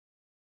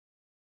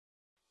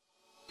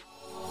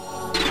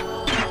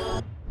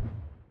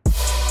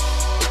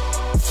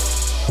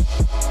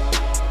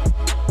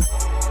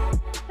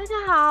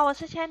我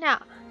是千鸟，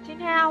今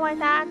天要为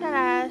大家带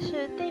来的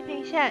是《地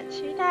平线：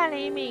期待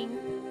黎明》。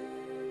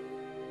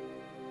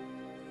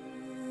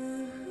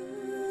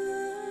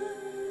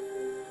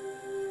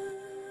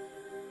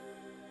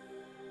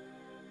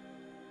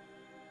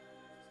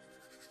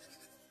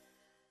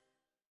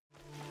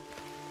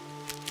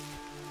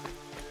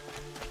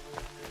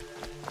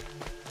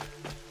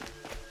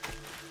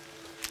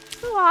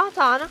我要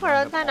找的那个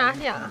人在哪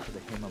里啊？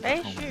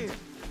雷许。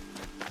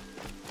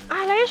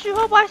啊，雷许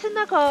会不会是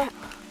那个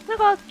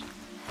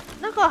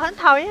很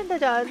讨厌的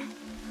人，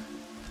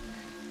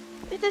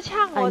一直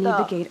呛我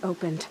的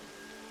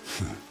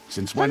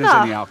？Since when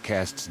has any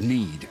outcast's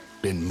need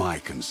been my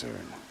concern?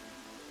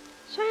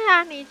 虽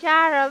然你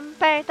家人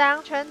被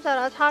当权者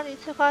的超级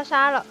刺客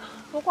杀了，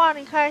不过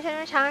你可以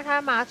先去抢一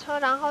台马车，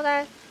然后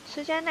在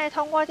时间内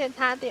通过检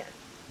查点。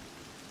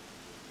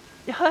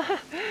是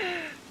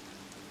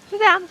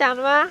这样讲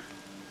的吗？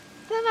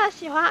真的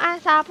喜欢暗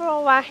杀不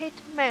如玩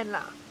Hitman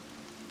啦。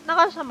那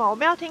个什么我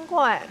没有听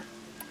过哎。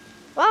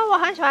我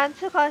很喜欢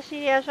刺客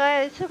系列，所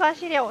以刺客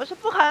系列我是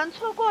不可能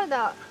错过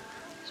的。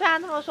虽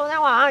然这么说，但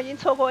我好像已经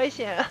错过一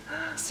些了。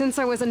Since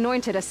I was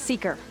anointed a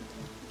seeker,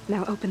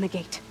 now open the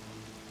gate.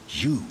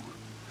 You,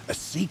 a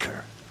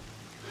seeker?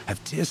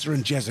 Have Tissa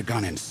and Jezza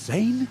gone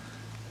insane?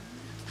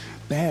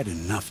 Bad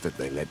enough that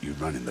they let you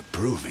run in the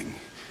proving.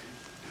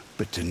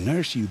 But to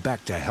nurse you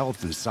back to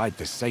health inside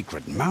the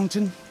sacred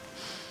mountain?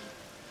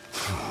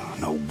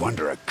 No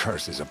wonder a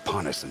curse is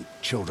upon us and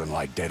children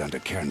lie dead under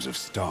cairns of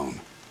stone.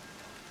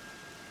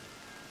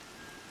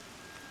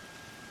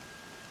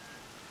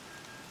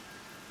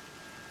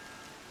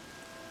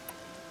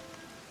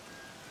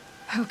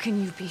 How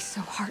can you be so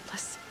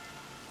heartless?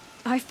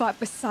 I fought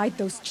beside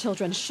those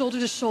children, shoulder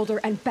to shoulder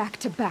and back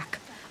to back.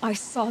 I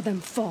saw them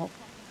fall.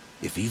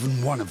 If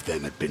even one of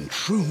them had been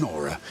true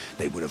Nora,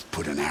 they would have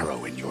put an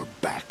arrow in your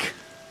back.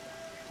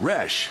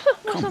 Resh,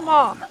 come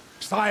on.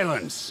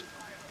 Silence!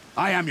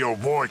 I am your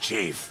war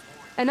chief.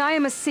 And I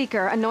am a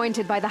seeker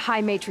anointed by the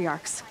High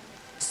Matriarchs.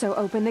 So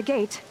open the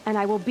gate, and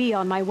I will be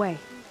on my way.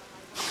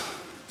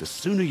 The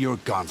sooner you're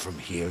gone from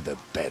here, the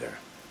better.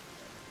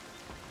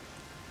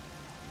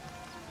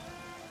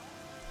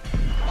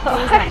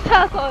 在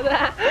厕所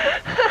的。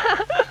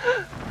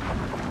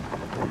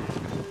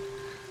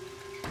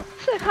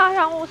刺客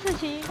任务4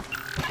期。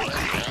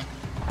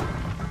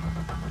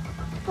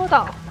不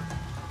懂。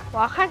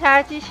哇，看起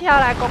来机器要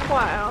来攻过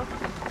来了。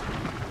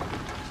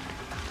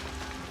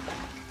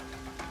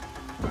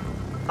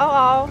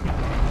哦，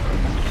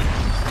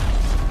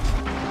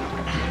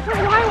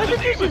我还以为是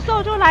巨齿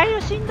兽，就来一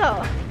个新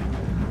的。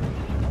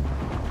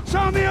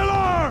Sound the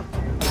alarm!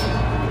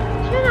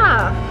 天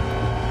哪！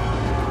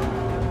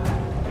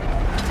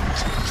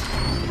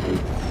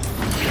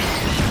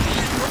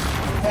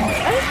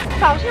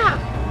倒下！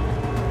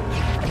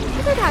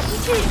是在打机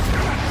器？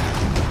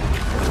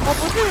我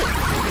不是。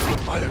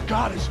By the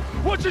goddess,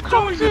 what's it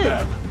doing to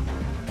them?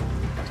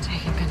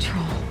 Taking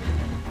control.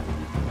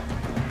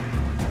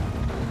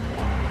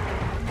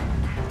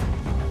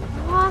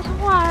 哇，冲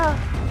过来了！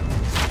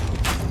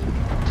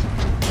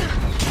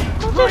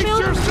弓箭没有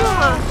什么用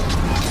啊！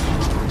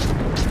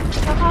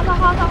糟糕！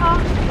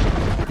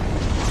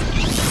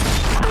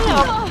哎呦！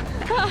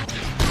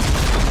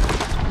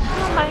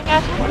他们应该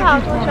撑不了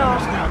多久。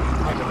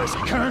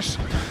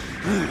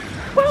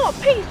关我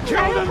屁事！来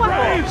就关我！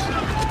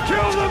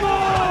 Kill them all!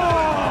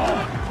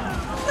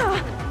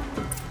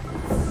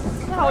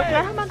 那我觉得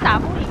他们打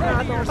不赢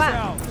啊，怎么办？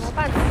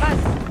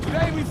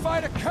 Today we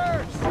fight a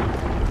curse,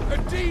 a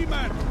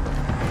demon.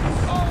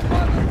 Oh,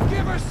 mother,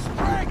 give us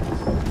strength.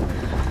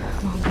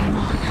 Won't be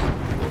long.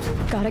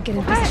 Gotta get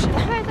in position. 我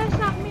可以在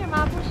上面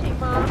吗？不行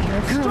吗？ Here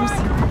it comes.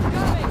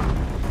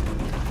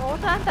 我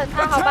只能等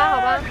他，好吧。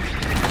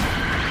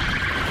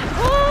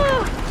哦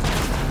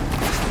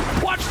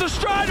Watch the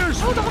Striders!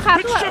 我怎么卡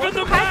住了？ It's driven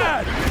them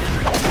mad!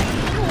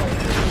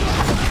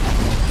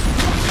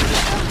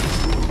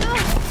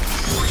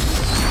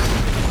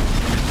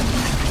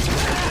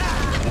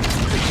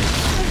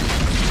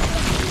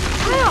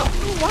 哎呦，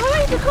我还会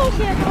一直扣血，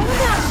怎么会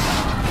这样？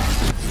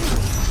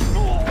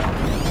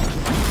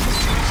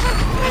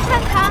看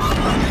他。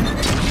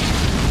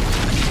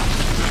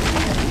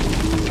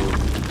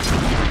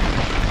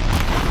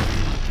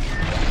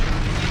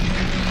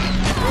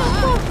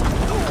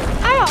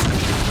哎呦！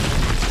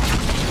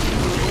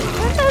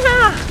等等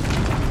啊！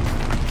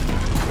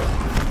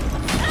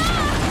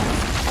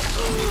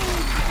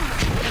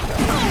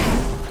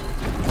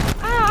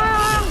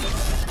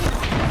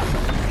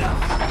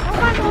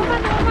怎么办？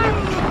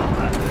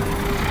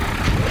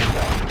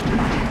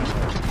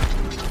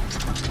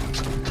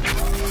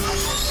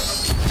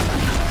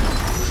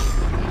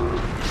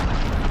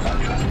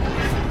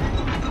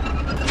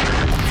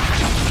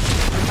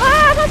啊！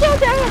他掉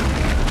下来了！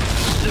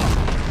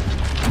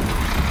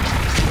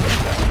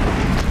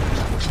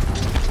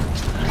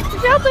你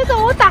不要追着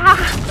我打！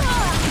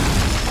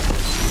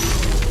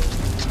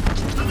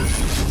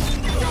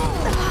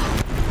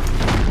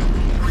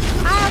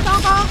哎呀，糟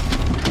糕！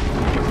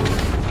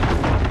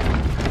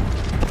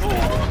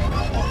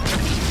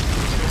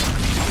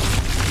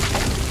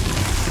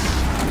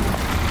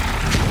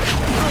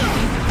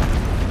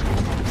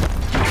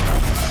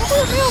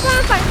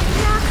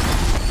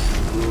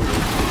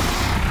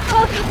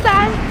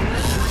 63。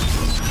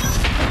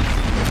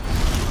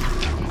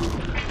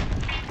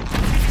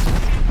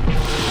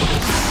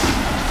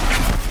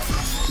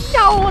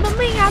要我的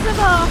命啊！这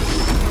个。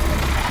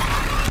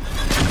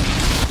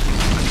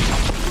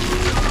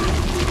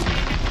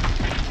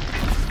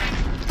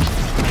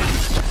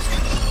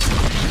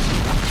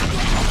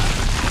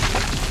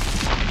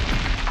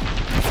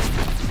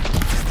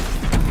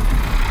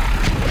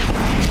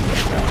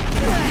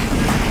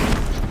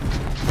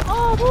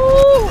哦不！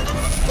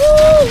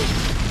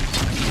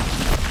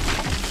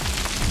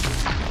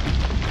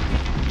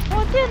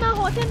火箭呢？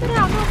火箭这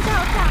条路比较有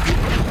效。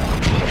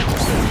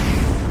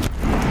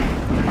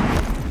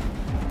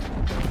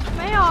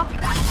没有，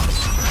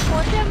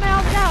火箭没有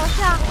比较有效。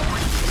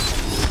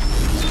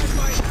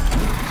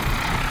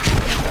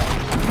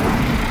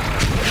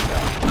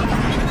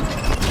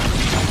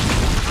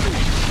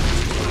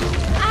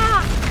啊！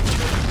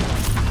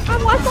啊！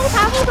我要搜查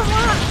不怎么了？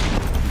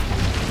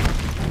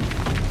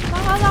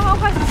糟糕，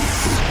快！有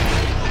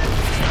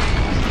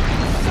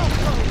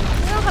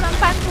没有可能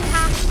帮助他？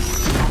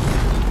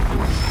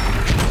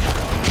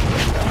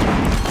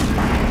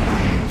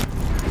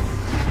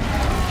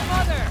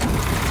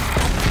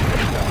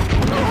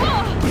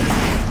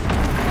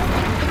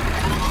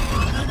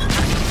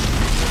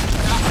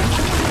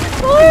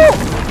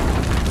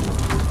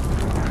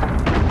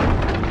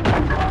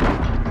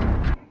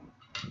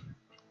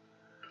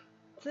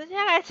直接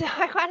给指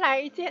挥官来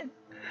一剑。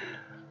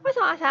为什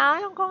么想要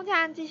用空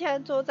降机器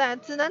人作战？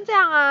只能这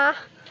样啊！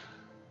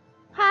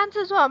看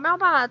制作有没有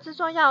办法制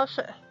作药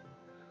水。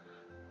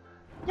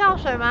药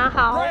水蛮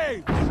好，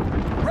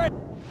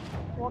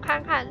我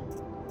看看。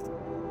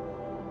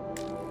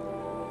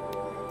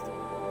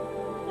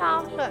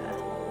药水，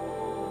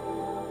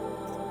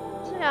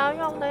治疗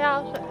用的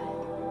药水。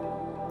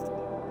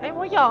哎，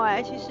我有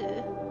哎，其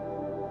实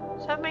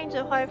生命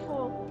值恢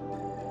复。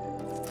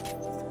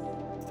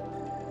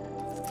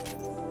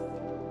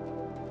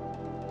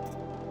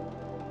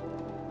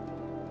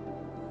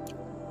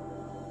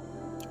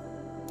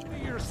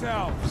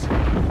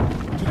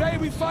Today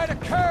we fight a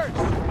curse,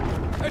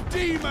 a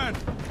demon.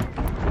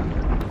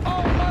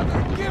 Oh,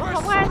 Mother, give us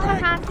可不可以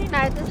趁他进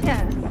来之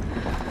前，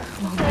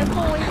先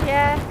付一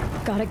些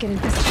Gotta get in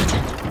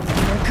position.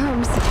 Here it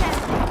comes.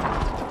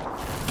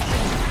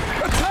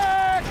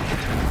 Attack!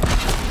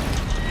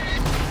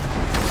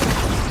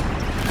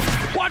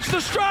 Watch the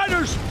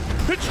Striders!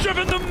 It's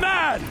driven them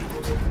mad!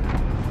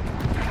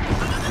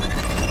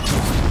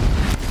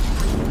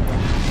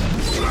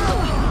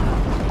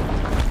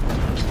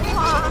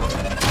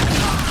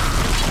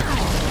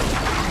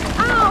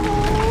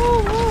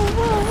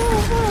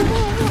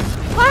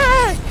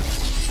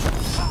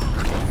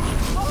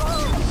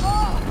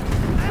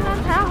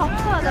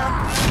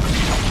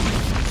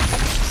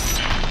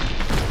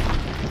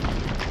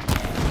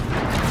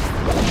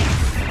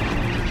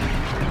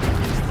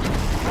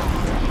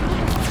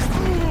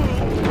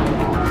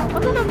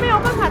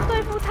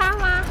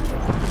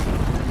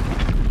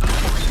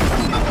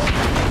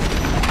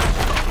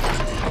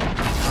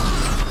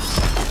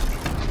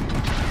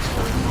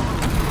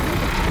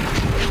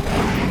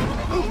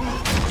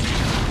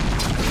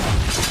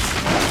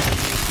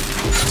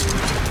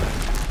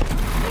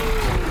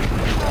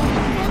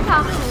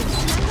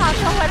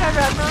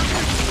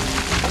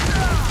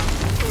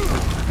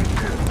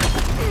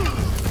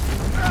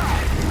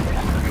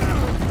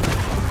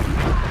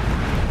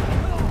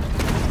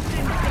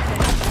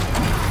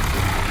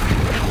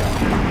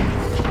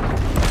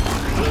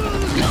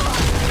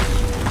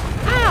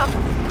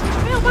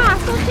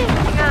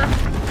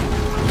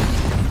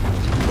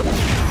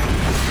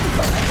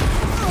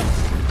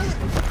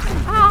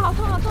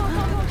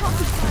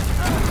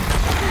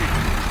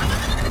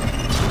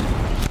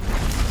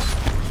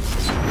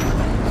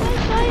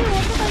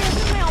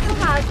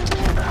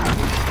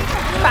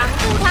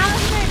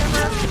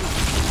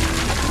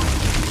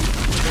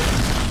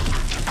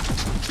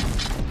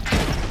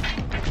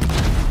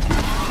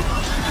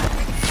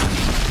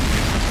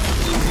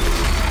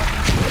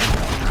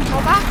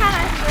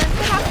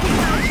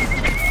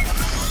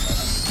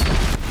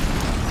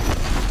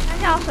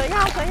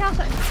药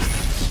水。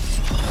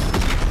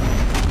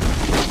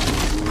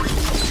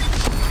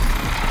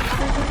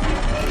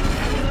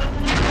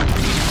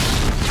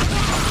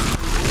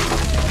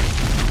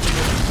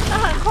这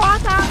很夸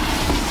张。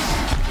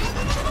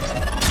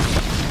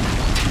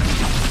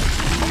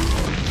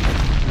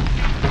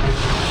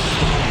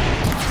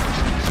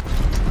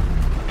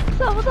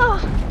走不走？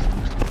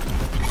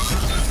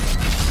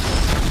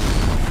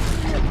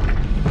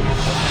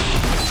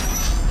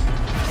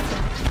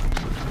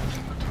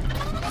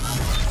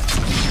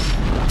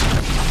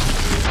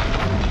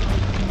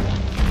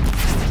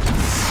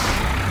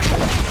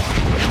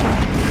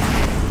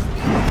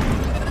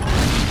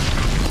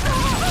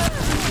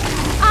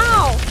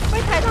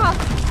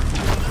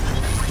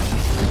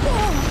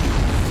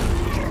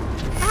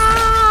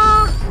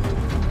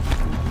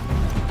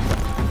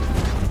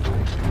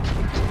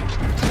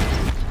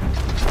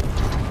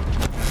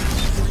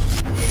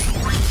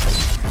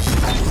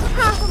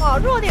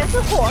 弱点是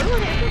火，弱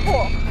点是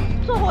火，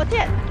做火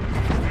箭。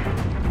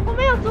我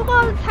没有足够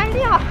的材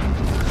料。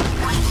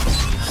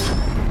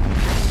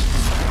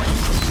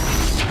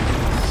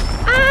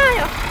哎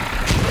呦！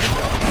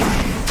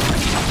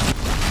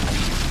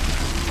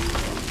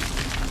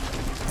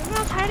有没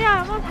有材料？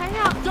有没有材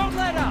料 Don't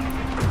let up.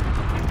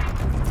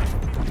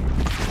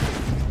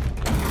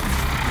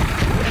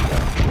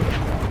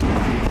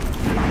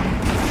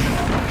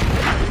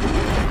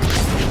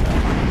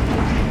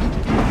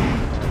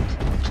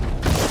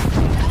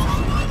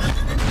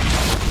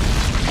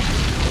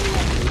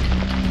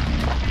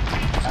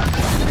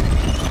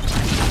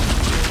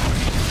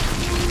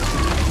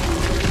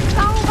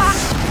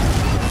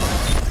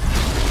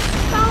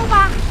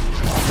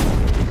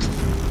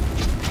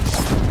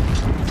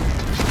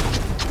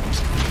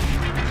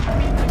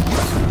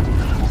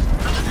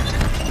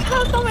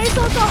 都没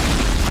做中。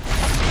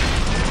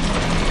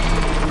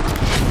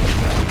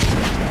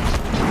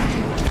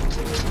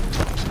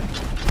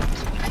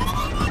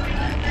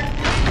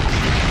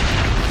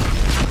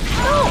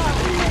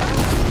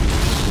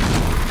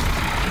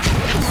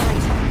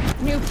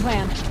New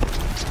plan.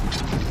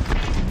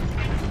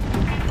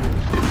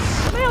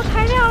 没有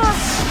材料了。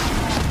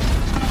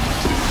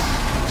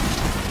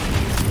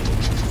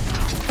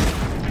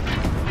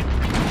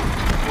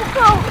不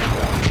够。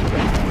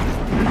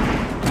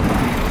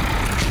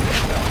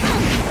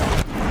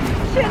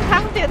现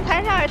场点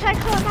材料也太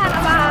困难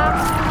了吧！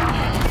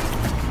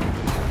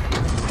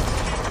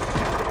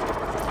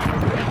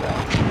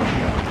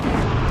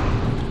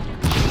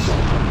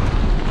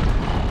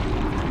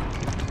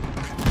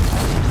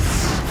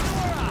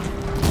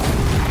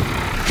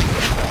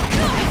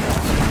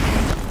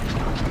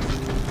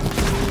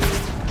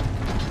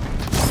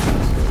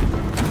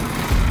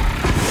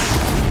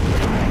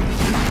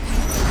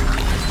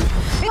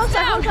喝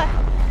水，喝水！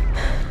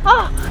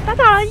哦，打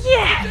倒了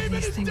耶！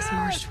 These things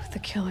marched with the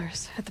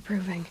killers at the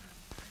proving.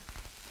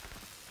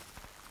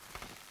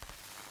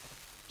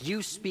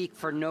 You speak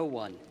for no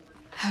one.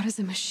 How does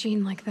a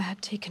machine like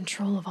that take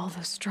control of all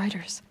those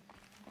striders?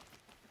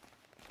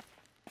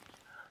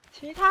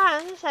 其他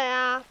人是谁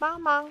啊？帮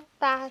忙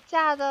打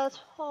架的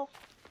错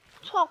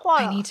过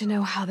I 了。 need to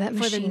know how that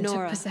For the machine took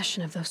Nora.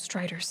 possession of those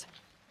striders.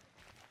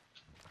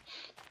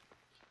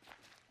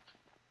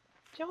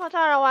 结果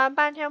这人玩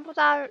半天，不知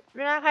道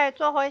原来可以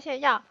做回血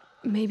药。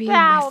 Maybe 对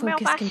啊， my 我没有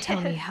focus 发 can tell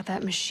me 现。 how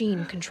that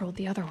machine controlled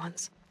the other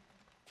ones.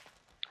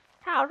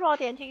 他有弱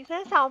点，请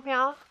先扫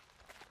描。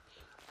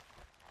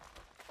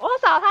我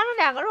找他那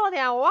两个弱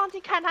点，我忘记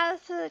看他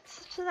是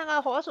那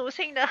个火属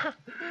性的。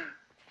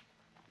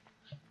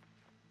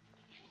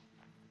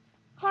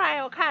后来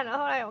有看了，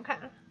后来有看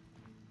了。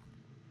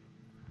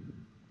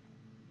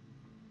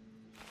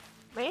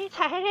没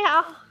材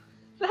料，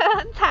这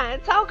很惨，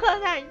超客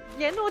栈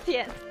沿路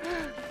捡。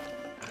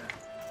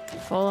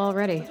 Full 我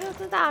already. 就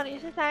知道你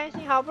是三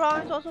星，好不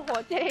容易做出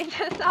火箭一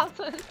直烧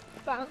成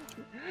房子，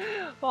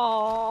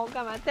哦，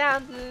干嘛这样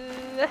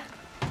子？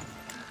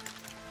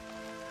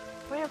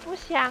我也不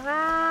想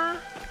啊。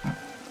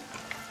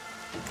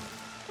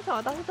为什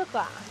么都是这个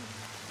啊？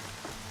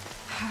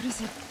 How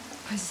does it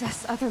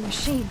possess other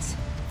machines?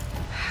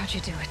 How'd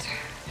you do it?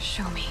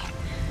 Show me.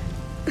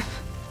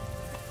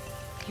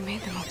 You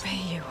made them obey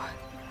you.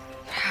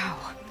 How?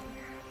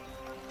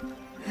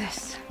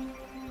 This.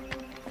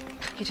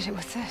 You did it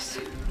with this.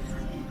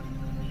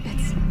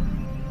 It's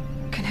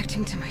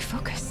connecting to my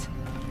focus.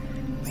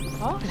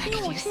 哦， Then I 新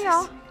could 武 use 器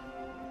哦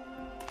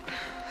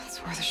this.。It's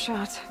worth a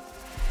shot.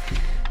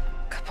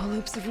 Couple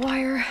loops of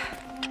wire.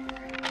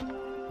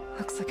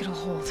 Looks like it'll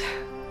hold.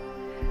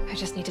 I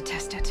just need to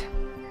test it.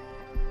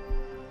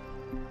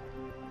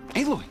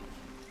 Aloy,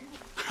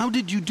 how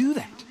did you do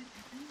that?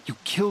 You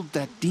killed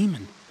that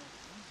demon.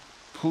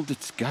 Pulled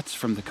its guts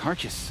from the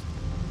carcass.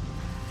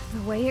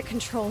 The way it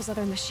controls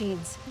other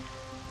machines.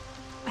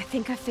 I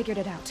think I figured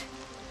it out.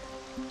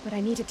 But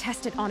I need to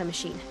test it on a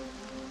machine.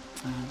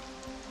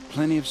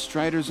 Plenty of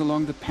striders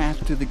along the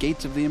path to the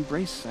gates of the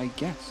Embrace, I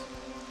guess.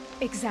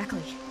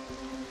 Exactly.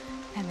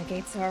 And the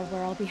gates are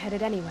where I'll be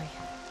headed anyway.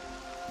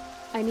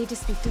 I need to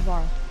speak to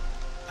Varl.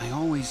 I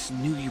always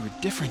knew you were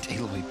different,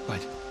 Aloy,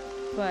 but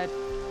But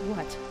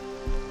what?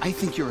 I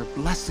think you're a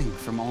blessing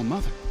from All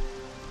Mother.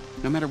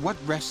 No matter what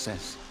Resh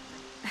says.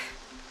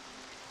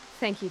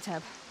 Thank you,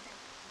 Teb.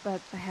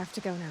 But I have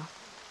to go now.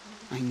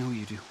 I know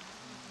you do.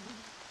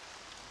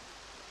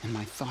 And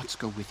my thoughts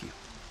go with you.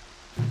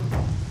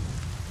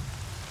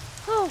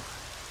 哦，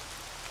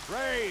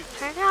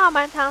材料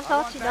蛮常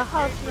收集的，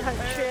后期很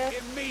缺，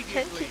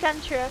前期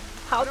更缺。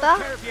好的，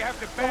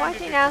我会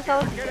尽量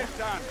收集的。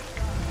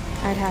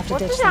 I'd have to 我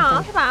ditch 之前好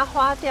像 something. 是把它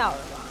花掉了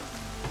吧？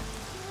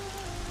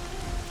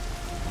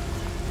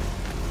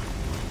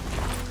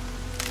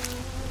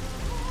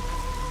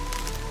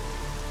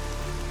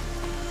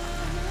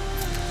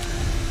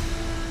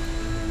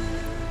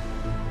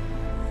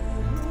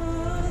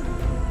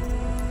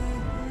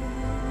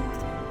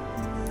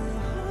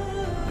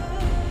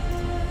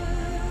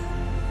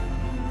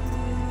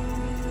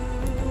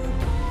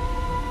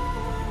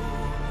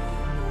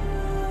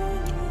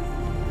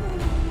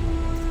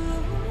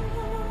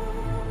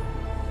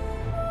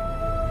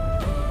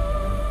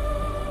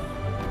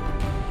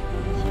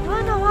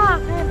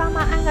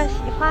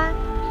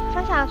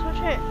享出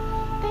去，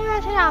订阅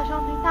千鸟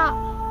熊频道，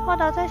获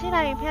得最新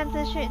的影片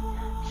资讯。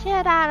谢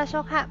谢大家的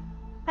收看，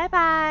拜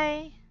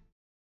拜。